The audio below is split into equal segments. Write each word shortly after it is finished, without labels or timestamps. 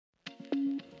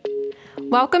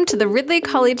Welcome to the Ridley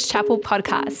College Chapel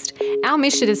podcast. Our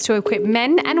mission is to equip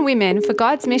men and women for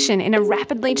God's mission in a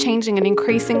rapidly changing and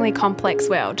increasingly complex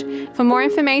world. For more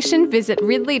information, visit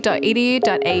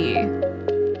ridley.edu.au.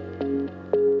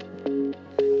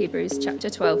 Hebrews chapter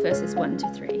 12, verses 1 to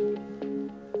 3.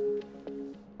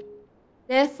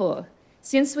 Therefore,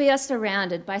 since we are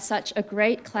surrounded by such a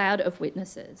great cloud of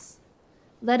witnesses,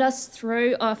 let us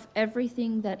throw off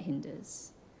everything that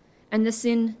hinders and the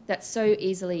sin that so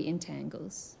easily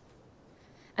entangles.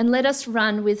 And let us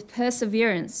run with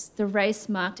perseverance the race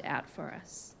marked out for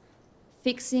us,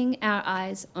 fixing our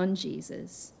eyes on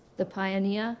Jesus, the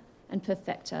pioneer and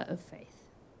perfecter of faith.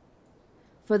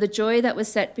 For the joy that was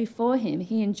set before him,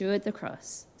 he endured the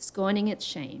cross, scorning its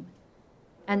shame,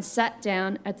 and sat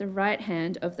down at the right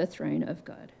hand of the throne of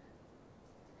God.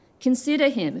 Consider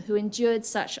him who endured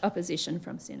such opposition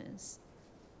from sinners,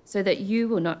 so that you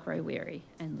will not grow weary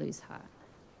and lose heart.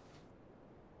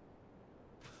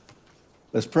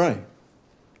 Let's pray.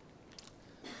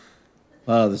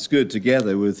 Father, it's good to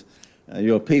gather with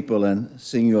your people and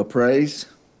sing your praise,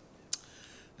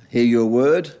 hear your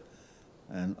word,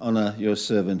 and honour your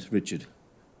servant Richard.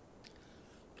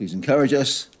 Please encourage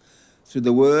us through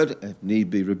the word, if need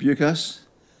be, rebuke us,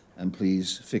 and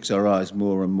please fix our eyes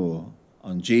more and more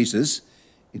on Jesus,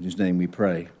 in whose name we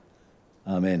pray.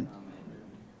 Amen.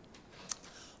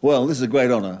 Well, this is a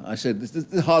great honour. I said, this is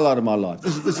the highlight of my life.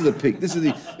 This is the peak. This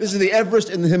is the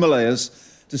Everest in the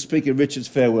Himalayas to speak at Richard's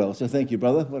farewell. So thank you,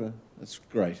 brother. That's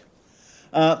great.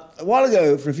 A while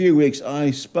ago, for a few weeks, I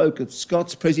spoke at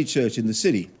Scott's Presi Church in the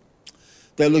city.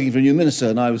 They were looking for a new minister,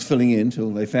 and I was filling in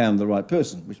until they found the right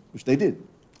person, which they did.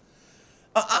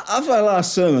 After our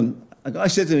last sermon, a guy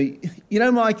said to me, "You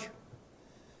know, Mike,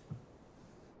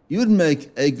 you would make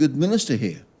a good minister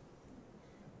here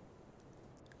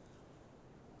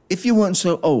if you weren't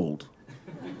so old."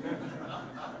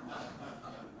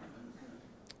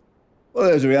 Well,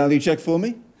 there's a reality check for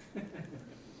me.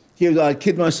 Here I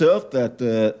kid myself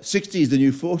that 60 is the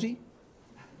new 40,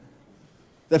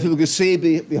 that people could see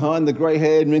behind the grey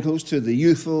hair and wrinkles to the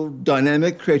youthful,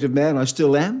 dynamic, creative man I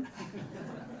still am.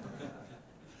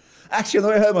 Actually, on the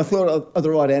way home, I thought of the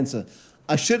right answer.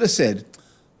 I should have said,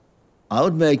 I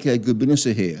would make a good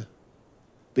minister here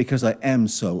because I am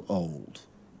so old.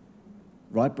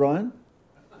 Right, Brian?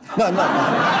 No.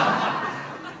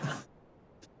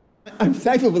 I'm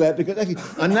thankful for that because actually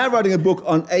I'm now writing a book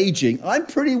on ageing. I'm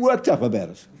pretty worked up about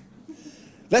it.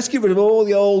 Let's get rid of all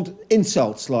the old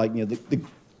insults like, the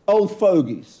old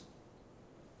fogies,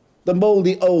 the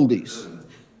mouldy oldies,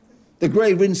 the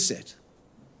grey rinse set,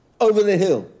 over the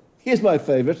hill. Here's my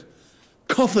favourite,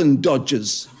 coffin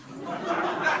dodgers.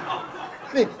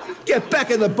 Get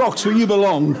back in the box where you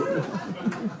belong.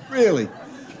 Really.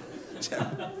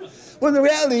 Well, the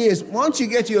reality is, once you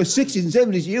get to your 60s and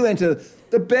 70s, you enter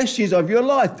the best years of your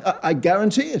life. I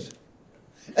guarantee it.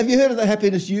 Have you heard of the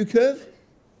happiness U-curve?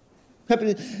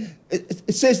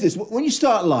 It says this, when you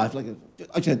start life, I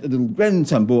had a little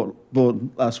grandson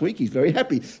born last week, he's very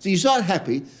happy. So you start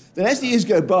happy, then as the years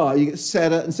go by, you get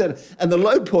sadder and sadder. And the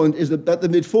low point is about the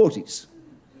mid-40s.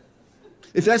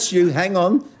 If that's you, hang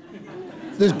on.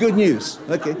 There's good news,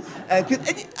 okay? And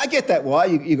I get that why.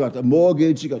 You got a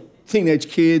mortgage, you got teenage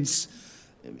kids,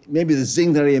 maybe the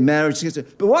zing there in your marriage.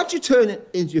 But once you turn it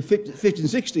into your 50s and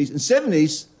 60s and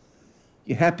 70s,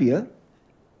 you're happier,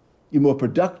 you're more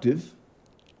productive,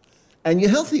 and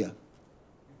you're healthier.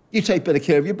 You take better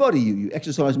care of your body, you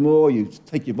exercise more, you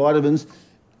take your vitamins.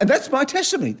 And that's my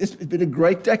testimony. It's been a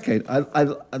great decade. I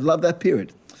love that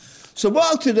period. So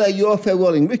while today you're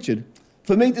farewelling Richard,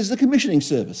 for me this is a commissioning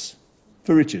service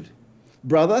for Richard.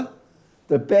 Brother,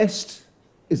 the best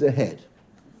is ahead.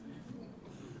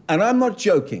 And I'm not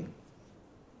joking.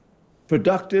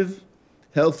 Productive,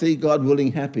 healthy, God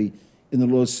willing, happy in the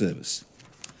Lord's service.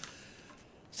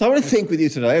 So I want to think with you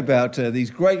today about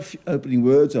these great opening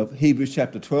words of Hebrews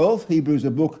chapter 12. Hebrews,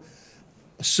 a book,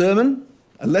 a sermon,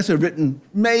 a letter written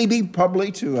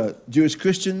probably to Jewish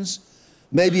Christians,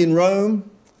 maybe in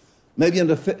Rome, maybe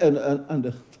under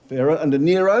Pharaoh, under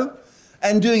Nero,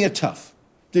 and doing it tough,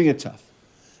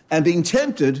 and being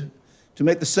tempted to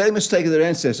make the same mistake of their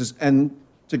ancestors and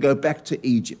to go back to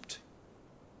Egypt,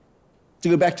 to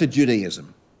go back to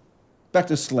Judaism, back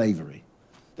to slavery.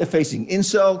 They're facing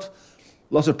insult,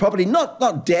 loss of property,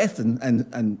 not death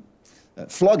and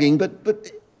flogging,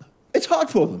 but it's hard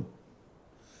for them.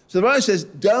 So the writer says,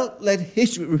 don't let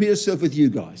history repeat itself with you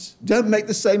guys. Don't make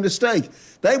the same mistake.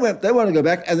 They want to go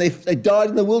back, and they died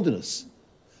in the wilderness.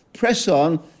 Press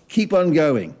on, keep on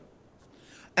going.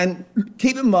 And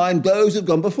keep in mind those who've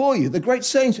gone before you. The great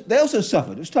saints, they also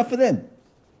suffered. It was tough for them.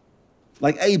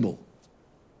 Like Abel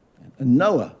and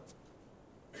Noah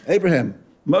Abraham,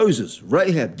 Moses,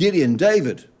 Rahab, Gideon,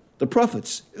 David, the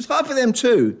prophets. It was hard for them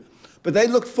too, but they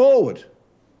looked forward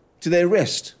to their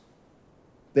rest,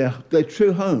 their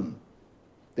true home,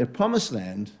 their promised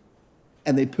land,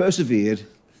 and they persevered.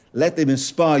 Let them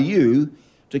inspire you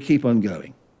to keep on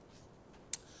going.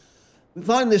 We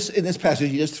find this in this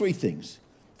passage. He does three things.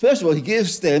 First of all, he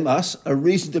gives us a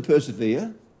reason to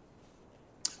persevere.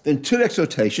 Then two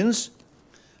exhortations.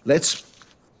 Let's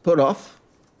put off.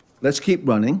 Let's keep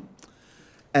running.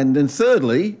 And then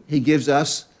thirdly, he gives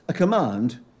us a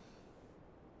command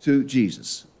to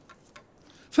Jesus.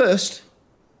 First,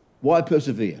 why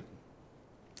persevere?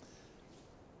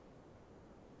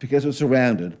 Because we're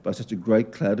surrounded by such a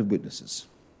great cloud of witnesses.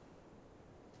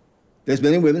 There's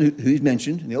men and women who he's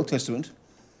mentioned in the Old Testament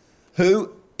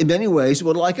who, in many ways,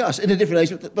 were like us, in a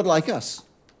different age, but like us.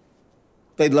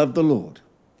 They loved the Lord.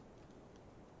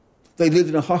 They lived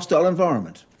in a hostile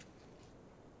environment.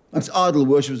 It's idol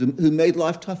worshippers who made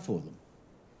life tough for them.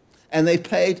 And they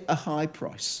paid a high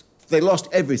price. They lost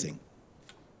everything.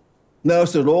 Noah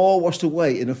said it all washed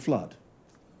away in a flood,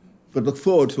 but looked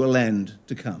forward to a land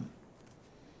to come.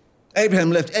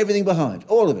 Abraham left everything behind,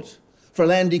 all of it, for a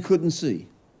land he couldn't see.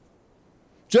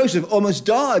 Joseph almost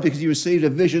died because he received a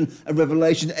vision, a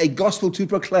revelation, a gospel to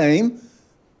proclaim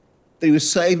that he was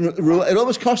saved and ruled. It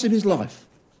almost cost him his life.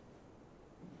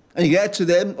 And you add to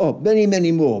them, many,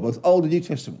 many more, both Old and New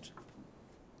Testament.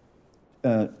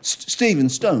 Stephen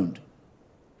stoned.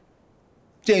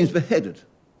 James beheaded.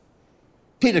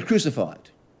 Peter crucified.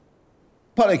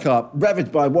 Polycarp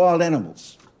ravaged by wild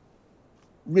animals.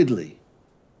 Ridley,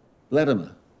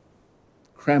 Latimer,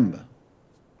 Cranmer,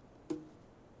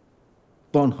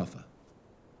 Bonhoeffer,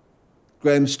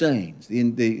 Graham Staines,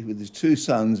 with his two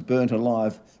sons burnt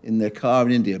alive in their car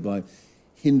in India by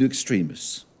Hindu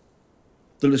extremists.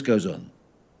 The list goes on.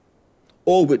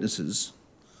 All witnesses,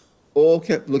 all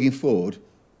kept looking forward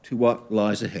to what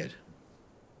lies ahead.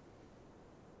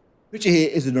 The picture here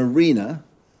is an arena,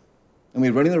 and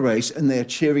we're running the race, and they're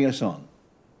cheering us on.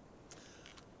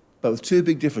 But with two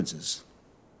big differences.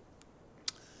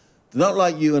 They're not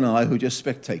like you and I, who are just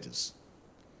spectators,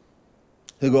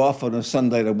 who go off on a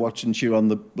Sunday to watch and cheer on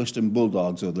the Western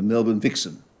Bulldogs or the Melbourne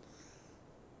Vixen,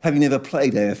 having never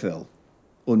played AFL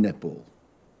or netball.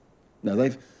 No,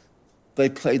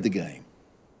 they've played the game,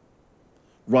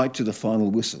 right to the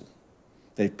final whistle.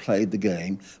 They've played the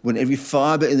game. When every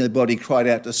fibre in their body cried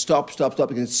out to stop, stop, stop,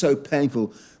 because it's so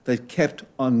painful, they've kept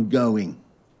on going.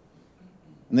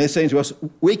 And they're saying to us,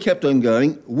 we kept on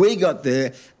going, we got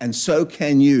there, and so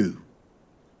can you.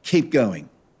 Keep going.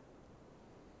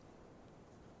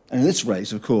 And in this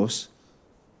race, of course,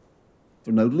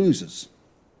 there are no losers.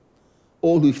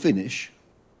 All who finish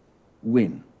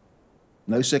win.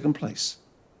 No second place.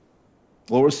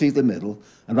 All receive the medal,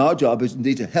 and our job is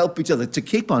indeed to help each other to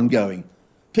keep on going,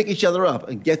 pick each other up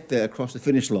and get there across the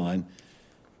finish line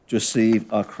to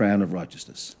receive our crown of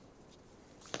righteousness.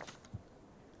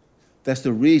 That's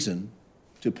the reason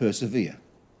to persevere.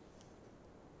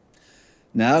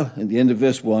 Now, at the end of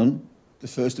verse 1, the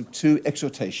first of two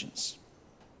exhortations.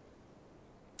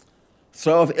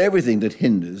 Throw off everything that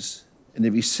hinders and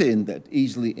every sin that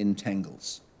easily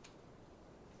entangles.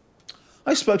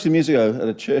 I spoke some years ago at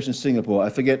a church in Singapore. I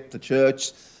forget the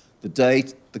church, the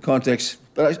date, the context,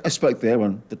 but I spoke there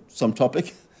on some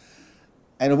topic.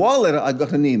 And a while later, I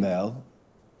got an email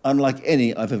unlike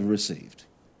any I've ever received.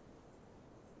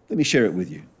 Let me share it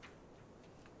with you.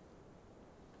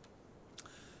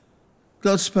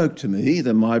 God spoke to me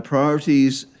that my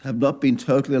priorities have not been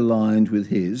totally aligned with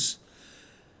His,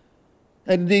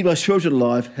 and indeed my spiritual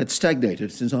life had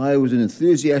stagnated since I was an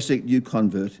enthusiastic new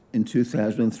convert in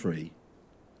 2003.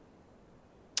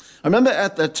 I remember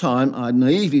at that time I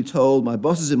naively told my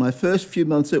bosses in my first few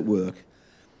months at work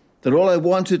that all I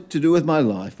wanted to do with my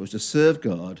life was to serve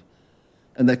God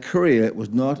and that career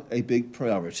was not a big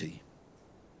priority.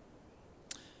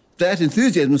 That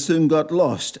enthusiasm soon got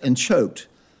lost and choked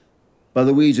by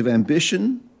the weeds of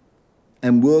ambition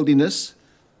and worldliness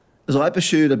as I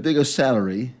pursued a bigger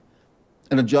salary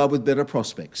and a job with better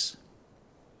prospects.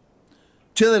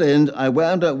 To that end, I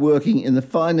wound up working in the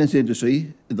finance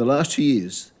industry in the last 2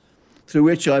 years, through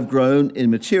which I've grown in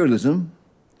materialism,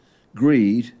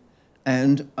 greed,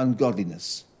 and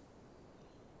ungodliness.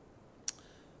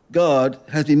 God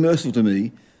has been merciful to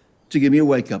me to give me a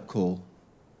wake-up call.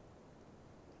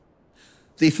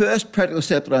 The first practical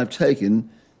step that I've taken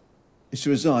is to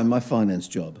resign my finance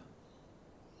job.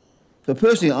 So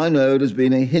personally, I know it has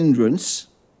been a hindrance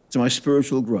to my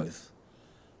spiritual growth.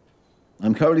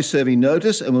 I'm currently serving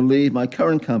notice and will leave my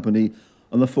current company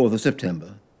on the 4th of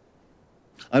September.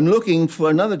 I'm looking for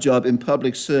another job in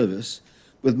public service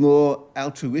with more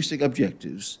altruistic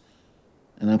objectives,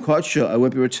 and I'm quite sure I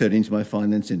won't be returning to my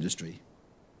finance industry.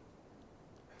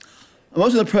 I'm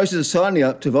also in the process of signing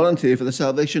up to volunteer for the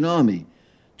Salvation Army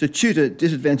to tutor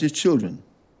disadvantaged children.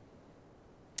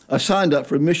 I signed up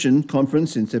for a mission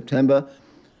conference in September,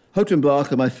 hope to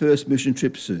embark on my first mission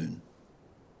trip soon.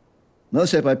 Another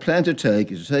step I plan to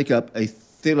take is to take up a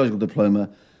theological diploma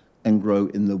and grow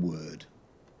in the Word.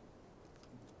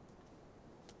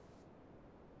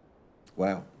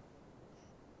 Wow.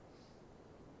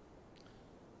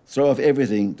 Throw off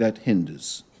everything that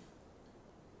hinders.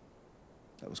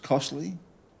 That was costly,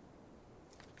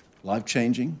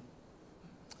 life-changing,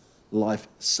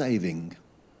 life-saving.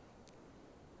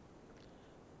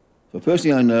 For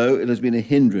personally, I know it has been a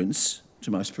hindrance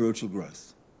to my spiritual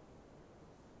growth.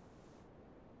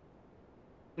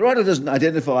 The writer doesn't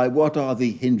identify what are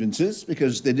the hindrances,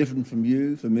 because they're different from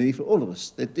you, for me, for all of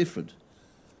us. They're different.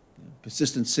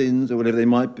 Persistent sins or whatever they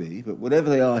might be, but whatever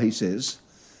they are, he says,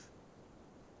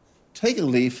 take a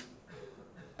leaf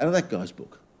out of that guy's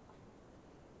book.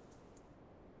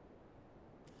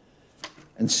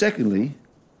 And secondly,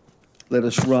 let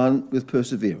us run with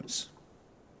perseverance.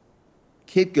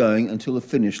 Keep going until the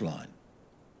finish line.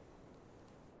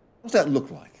 What does that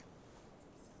look like?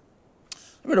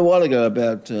 I read a while ago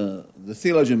about the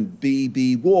theologian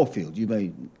B.B. Warfield. You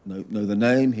may know the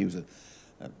name. He was the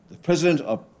president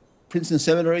of Princeton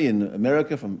Seminary in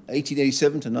America from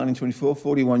 1887 to 1924,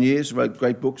 41 years, wrote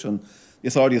great books on the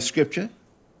authority of Scripture.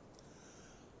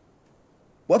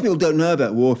 What people don't know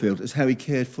about Warfield is how he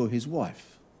cared for his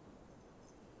wife.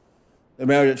 They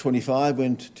married at 25,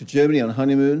 went to Germany on a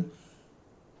honeymoon,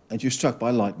 and she was struck by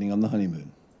lightning on the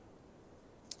honeymoon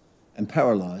and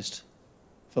paralysed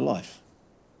for life.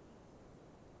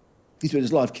 He spent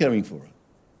his life caring for her.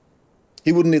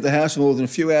 He wouldn't leave the house for more than a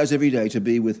few hours every day to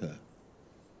be with her,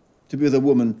 to be with a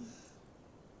woman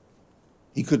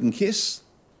he couldn't kiss,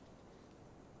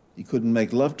 he couldn't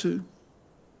make love to,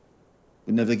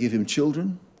 would never give him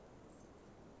children.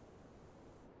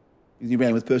 He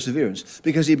ran with perseverance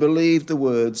because he believed the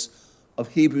words of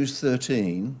Hebrews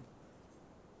 13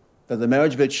 that the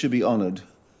marriage bed should be honoured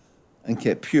and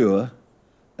kept pure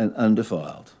and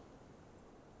undefiled.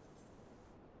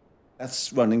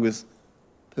 That's running with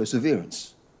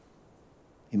perseverance.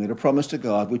 He made a promise to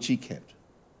God which he kept,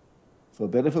 for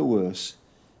better for worse,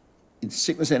 in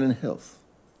sickness and in health,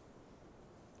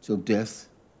 till death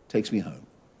takes me home.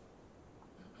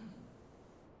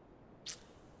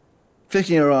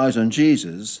 Fixing our eyes on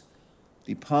Jesus,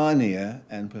 the pioneer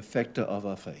and perfecter of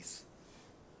our faith,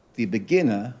 the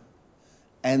beginner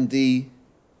and the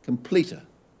completer,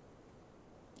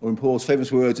 or in Paul's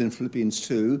famous words in Philippians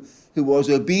 2, who was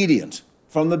obedient,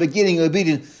 from the beginning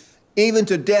obedient, even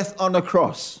to death on a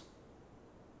cross.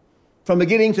 From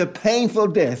beginning to painful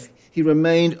death, he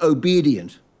remained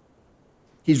obedient.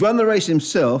 He's run the race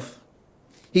himself.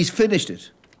 He's finished it.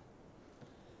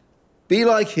 Be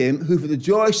like him who for the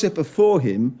joy set before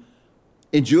him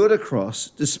endured a cross,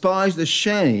 despised the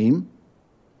shame,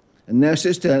 and now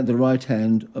sits down at the right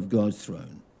hand of God's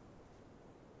throne.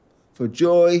 For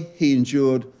joy he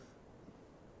endured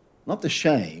not the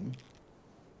shame.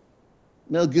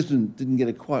 Mel Gibson didn't get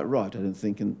it quite right, I don't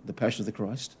think, in The Passion of the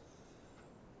Christ.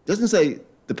 Doesn't say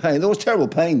the pain. There was terrible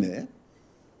pain there.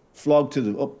 Flogged to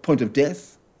the point of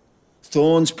death.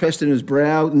 Thorns pressed in his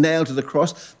brow, nailed to the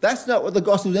cross. That's not what the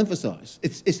Gospels emphasise.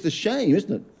 It's the shame,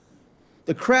 isn't it?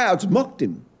 The crowds mocked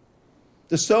him.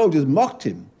 The soldiers mocked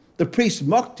him. The priests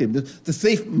mocked him. The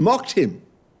thief mocked him.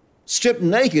 Stripped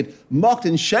naked, mocked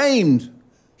and shamed.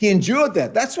 He endured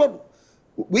that. That's what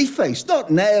we face.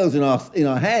 Not nails in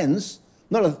our hands,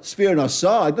 not a spear in our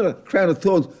side, not a crown of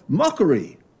thorns.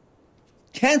 Mockery.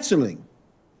 Cancelling.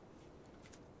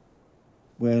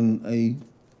 When a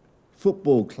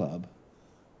football club,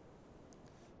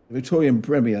 the Victorian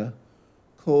Premier,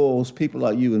 calls people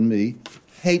like you and me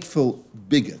hateful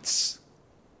bigots.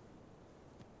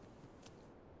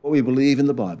 What we believe in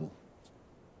the Bible.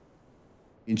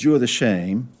 Endure the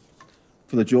shame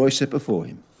for the joy set before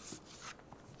him.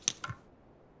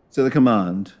 So the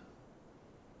command,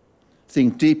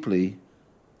 think deeply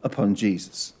upon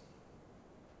Jesus,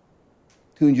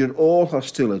 who endured all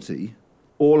hostility,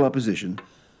 all opposition.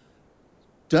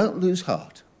 Don't lose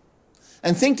heart.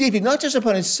 And think deeply, not just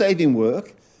upon his saving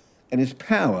work and his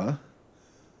power,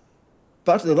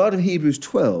 but in the light of Hebrews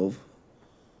 12,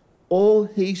 all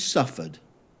he suffered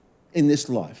in this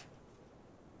life.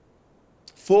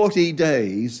 40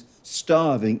 days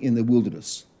starving in the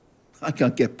wilderness. I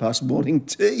can't get past morning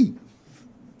tea.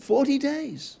 40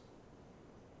 days.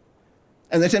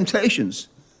 And the temptations.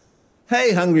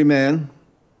 Hey, hungry man,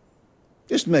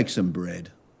 just make some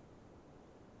bread.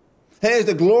 Here's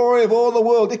the glory of all the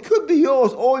world. It could be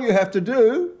yours. All you have to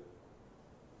do.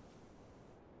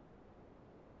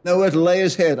 Nowhere to lay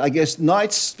his head. I guess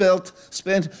nights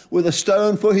spent with a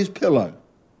stone for his pillow.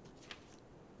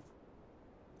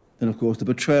 And of course, the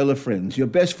betrayal of friends. Your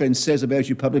best friend says about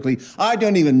you publicly, I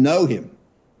don't even know him.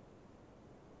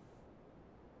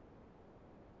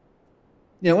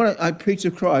 You know, when I preach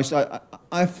of Christ, I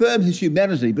affirm his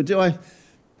humanity, but do I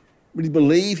really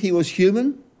believe he was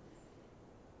human?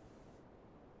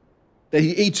 That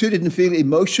he too didn't feel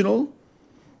emotional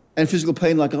and physical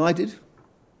pain like I did?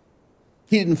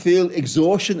 He didn't feel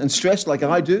exhaustion and stress like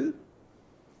I do?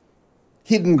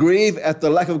 He didn't grieve at the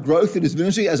lack of growth in his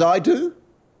ministry as I do?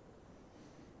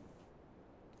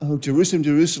 Oh, Jerusalem,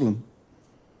 Jerusalem,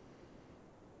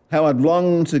 how I'd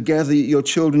long to gather your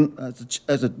children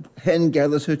as a hen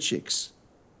gathers her chicks.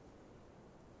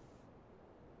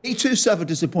 He too suffered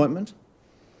disappointment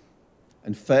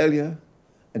and failure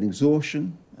and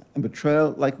exhaustion and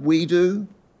betrayal like we do.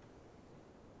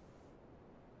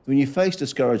 When you face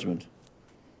discouragement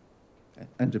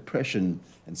and depression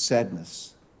and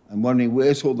sadness and wondering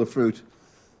where's all the fruit,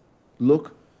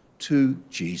 look to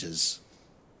Jesus.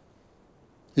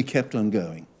 He kept on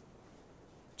going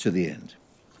to the end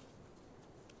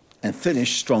and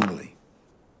finished strongly.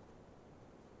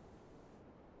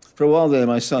 For a while there,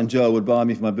 my son Joe would buy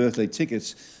me for my birthday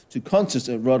tickets to concerts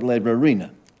at Rod Laver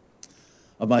Arena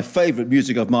of my favourite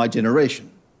music of my generation,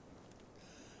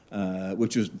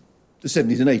 which was the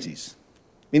 70s and 80s. I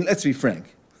mean, let's be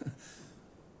frank.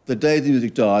 The day the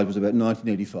music died was about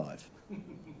 1985.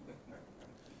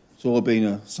 It's all been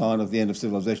a sign of the end of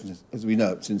civilization as we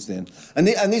know it since then. And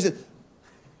these are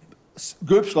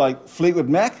groups like Fleetwood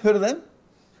Mac, heard of them?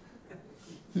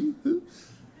 Who?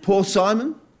 Paul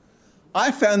Simon.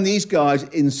 I found these guys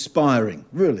inspiring,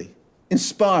 really,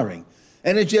 inspiring.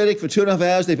 Energetic for 2.5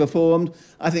 hours they performed.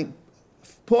 I think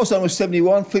Paul Simon was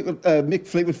 71, Mick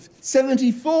Fleetwood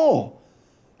 74,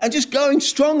 and just going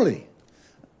strongly.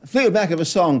 Fleetwood Mac have a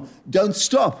song, Don't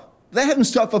Stop. They haven't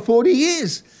stopped for 40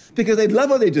 years because they love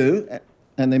what they do,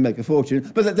 and they make a fortune,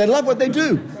 but they love what they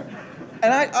do.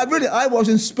 And I was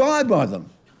inspired by them.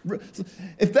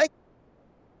 If they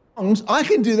songs, I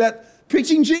can do that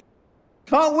preaching Jesus,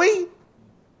 can't we?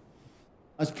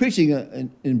 I was preaching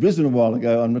in Brisbane a while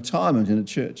ago on retirement in a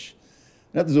church.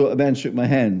 And at the door, a man shook my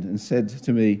hand and said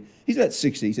to me, he's about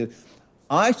 60, he said,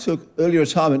 I took early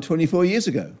retirement 24 years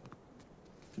ago.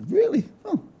 I said, really?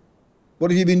 Oh, what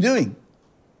have you been doing?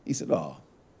 He said,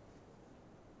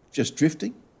 just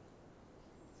drifting.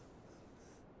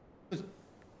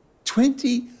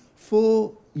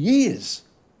 24 years.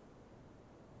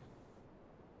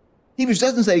 Hebrews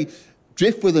doesn't say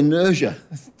drift with inertia,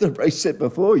 the race set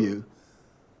before you.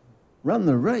 Run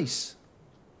the race.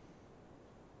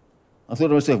 I thought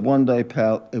to myself, one day,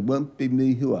 pal, it won't be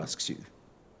me who asks you.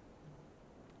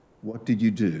 What did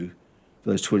you do for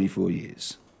those 24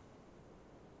 years?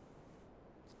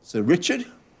 So, Richard,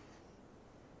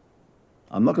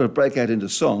 I'm not going to break out into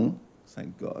song,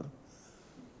 thank God,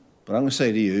 but I'm going to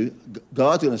say to you,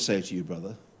 God's going to say to you,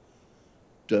 brother,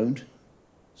 don't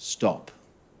stop.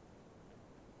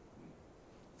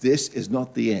 This is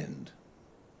not the end.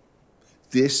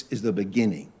 This is the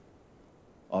beginning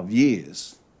of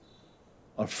years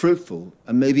of fruitful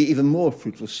and maybe even more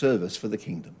fruitful service for the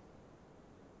kingdom.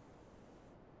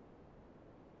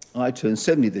 I turned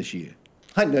 70 this year.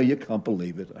 I know you can't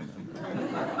believe it. I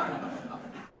know.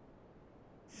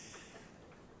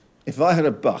 If I had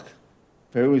a buck,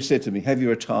 if everyone said to me, have you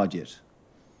retired yet?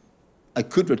 I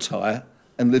could retire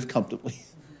and live comfortably.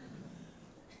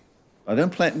 I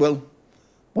don't plan, well,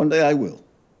 one day I will.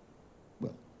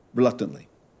 Well, reluctantly.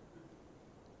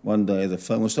 One day the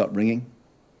phone will stop ringing,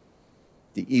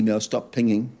 the email stop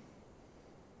pinging,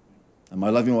 and my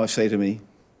loving wife say to me,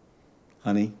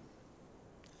 honey,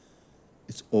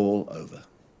 it's all over.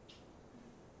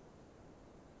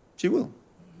 She will.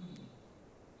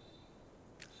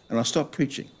 And I'll stop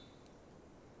preaching.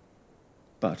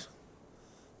 But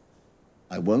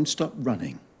I won't stop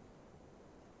running.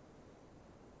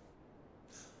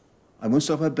 I won't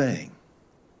stop obeying.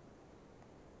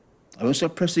 I won't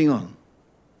stop pressing on.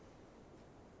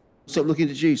 Stop looking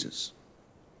to Jesus.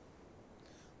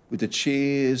 With the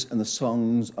cheers and the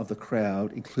songs of the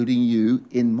crowd, including you,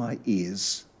 in my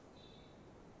ears.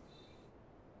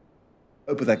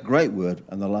 Hope with that great word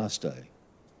on the last day.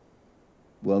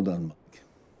 Well done, Mike.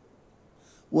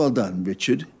 Well done,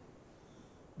 Richard.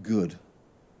 Good,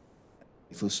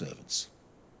 faithful servants.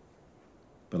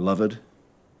 Beloved,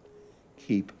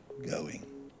 keep going.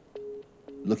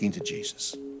 Looking to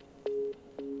Jesus.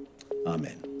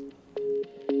 Amen.